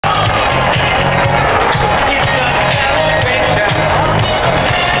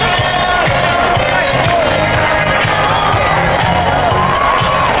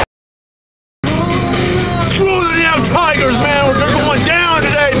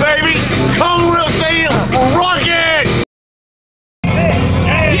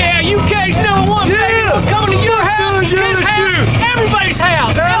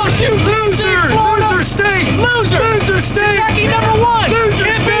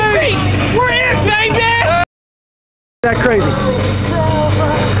that crazy.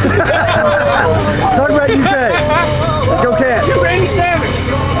 Talk about UK. Let's go Cats. You Randy Savage.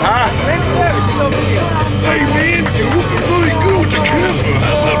 Randy Savage is over here. Hey man, you whooping really good with the camera.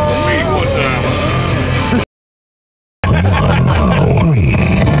 That's up for me one time.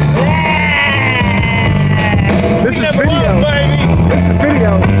 This is video. This is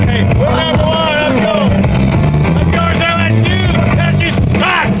video. Hey, we're number one. Let's go. Let's go, that's you. That's just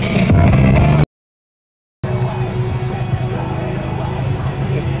hot.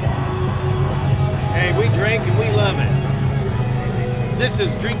 Hey, we drink and we love it. This is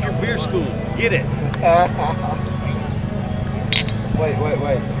Drink Your Beer School. Get it. Wait. What?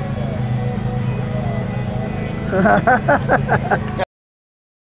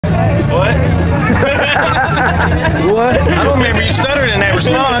 What? I don't remember you stuttering in that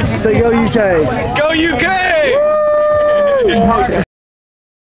response. Say go UK. Go UK!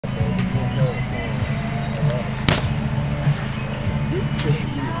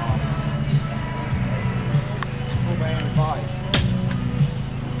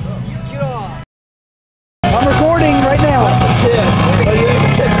 I'm recording right now.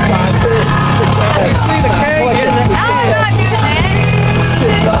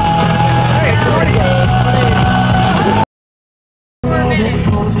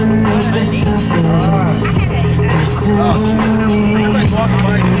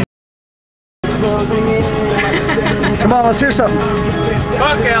 Come on, let's hear something.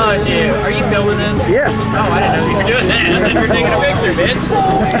 Fuck LSU. Are you filming this? Yeah. Oh, I didn't know you were doing that. I thought you were taking a picture, bitch.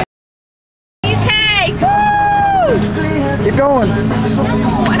 Keep going.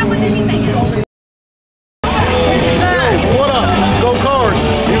 What up? Go Cards.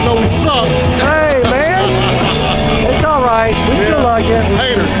 Even though we suck. Hey, man. It's all right. We still like it.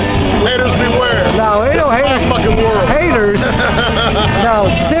 Haters. Haters beware. No, ain't no haters. Fucking world. Haters? No,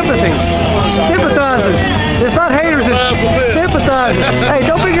 sympathy. Sympathizers. It's not haters, it's sympathizers. Hey,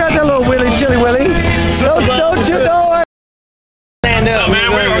 don't figure out that little chilly willy. Don't you know it? Stand up,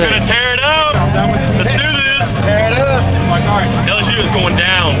 man. We're going to tear it up. Let's do this. Tear it up. LSU is going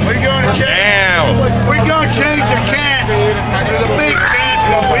down. We're going to down. We're going to change the cat to the big cat,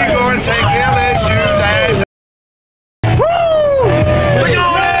 but we're going to take LSU's ass. Woo! We're going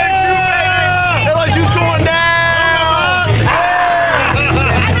LSU. LSU's going down.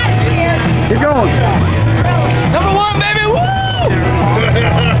 Keep going. Number one, baby. Woo!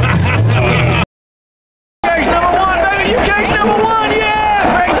 UK's number one, baby. UK's number one.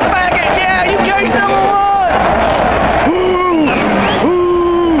 Yeah. Break the packet. Yeah. UK's number one.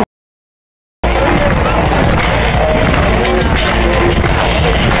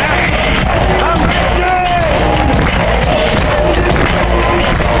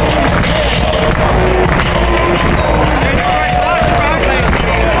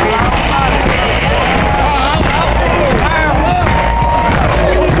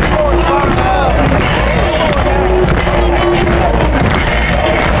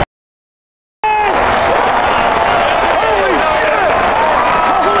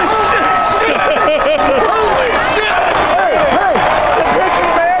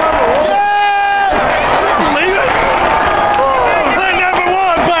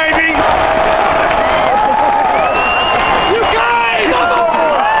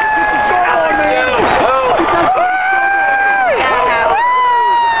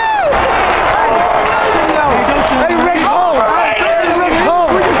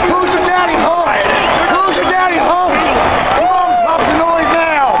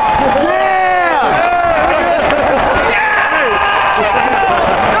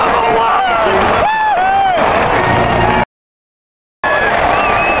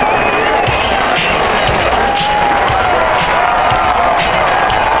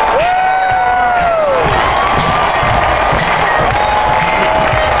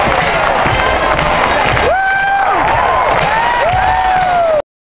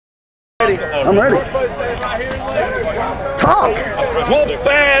 I'm ready. Talk. Whoop,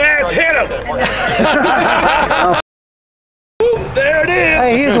 badass, hit him. There it is.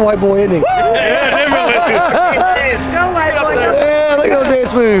 Hey, he's a white boy, isn't he? Yeah, definitely. Yeah, look at those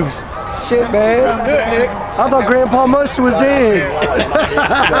dance moves. Shit, man. I thought Grandpa Mustard was dead.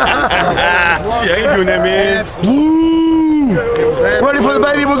 Yeah, ain't doing that, man. Woo! Ready for the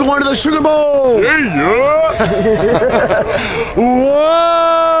baby? We're going to the Sugar Bowl. Yeah.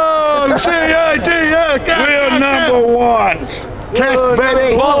 Whoa! We're number one. Cats,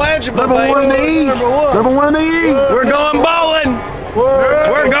 baby. Ball algebra, Number one in the East. Number one in the East. We're going bowling.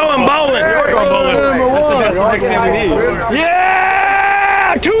 We're going bowling. We're going bowling.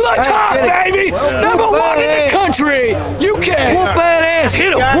 Yeah! To the top, baby! Number one in the country! UK! Whoop that ass!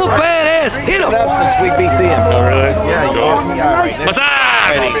 Hit him! Whoop that ass! Hit him! Sweet BC. Oh, really? Yeah, What's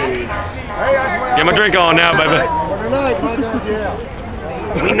up? Get my drink on now, baby.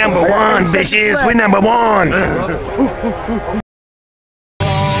 We number one, bitches. We number one.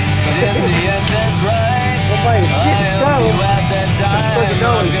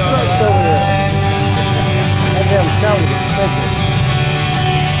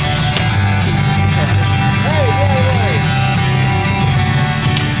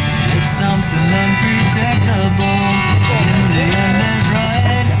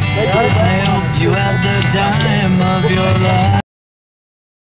 You have the time of your life.